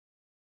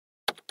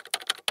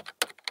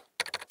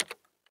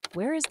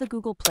Where is the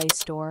Google Play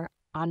Store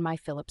on my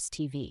Philips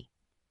TV?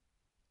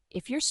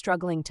 If you're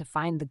struggling to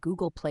find the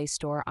Google Play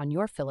Store on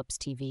your Philips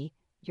TV,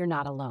 you're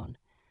not alone.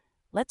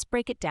 Let's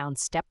break it down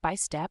step by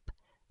step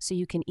so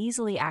you can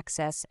easily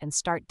access and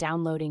start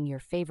downloading your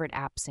favorite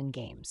apps and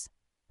games.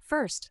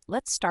 First,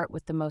 let's start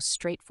with the most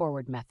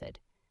straightforward method,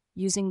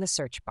 using the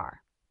search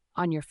bar.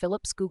 On your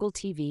Philips Google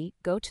TV,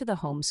 go to the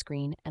home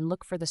screen and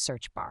look for the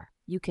search bar.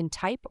 You can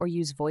type or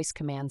use voice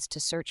commands to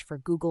search for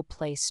Google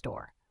Play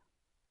Store.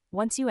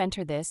 Once you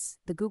enter this,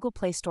 the Google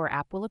Play Store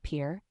app will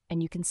appear,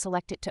 and you can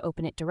select it to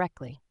open it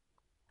directly.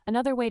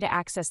 Another way to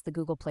access the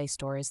Google Play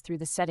Store is through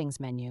the Settings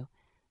menu.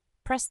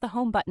 Press the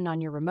Home button on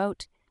your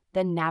remote,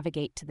 then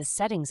navigate to the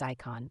Settings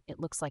icon.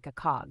 It looks like a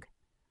cog.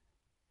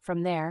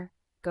 From there,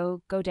 go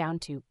down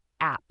to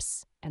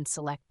Apps and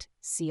select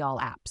See All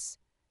Apps.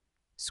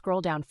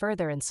 Scroll down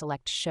further and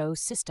select Show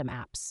System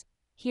Apps.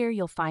 Here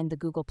you'll find the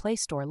Google Play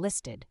Store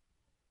listed.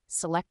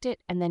 Select it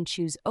and then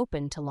choose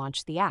Open to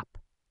launch the app.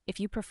 If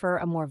you prefer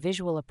a more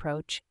visual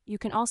approach, you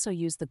can also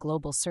use the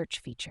Global Search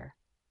feature.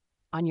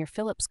 On your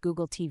Philips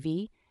Google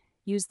TV,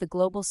 use the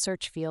Global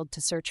Search field to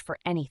search for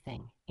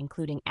anything,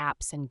 including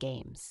apps and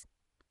games.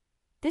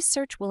 This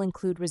search will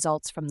include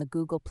results from the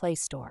Google Play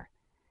Store,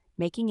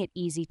 making it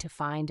easy to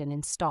find and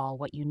install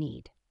what you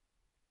need.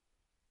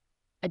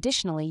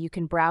 Additionally, you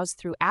can browse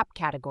through app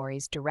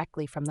categories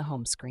directly from the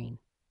home screen.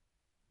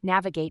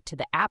 Navigate to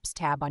the Apps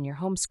tab on your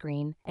home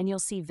screen, and you'll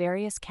see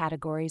various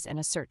categories and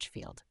a search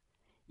field.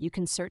 You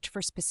can search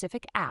for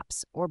specific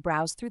apps or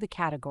browse through the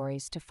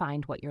categories to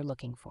find what you're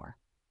looking for.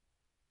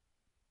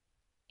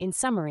 In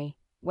summary,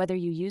 whether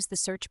you use the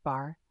search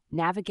bar,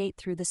 navigate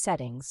through the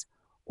settings,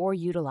 or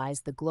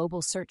utilize the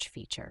Global Search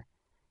feature,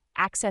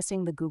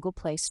 accessing the Google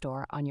Play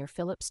Store on your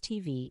Philips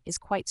TV is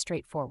quite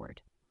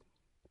straightforward.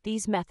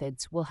 These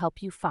methods will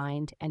help you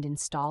find and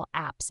install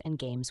apps and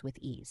games with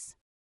ease.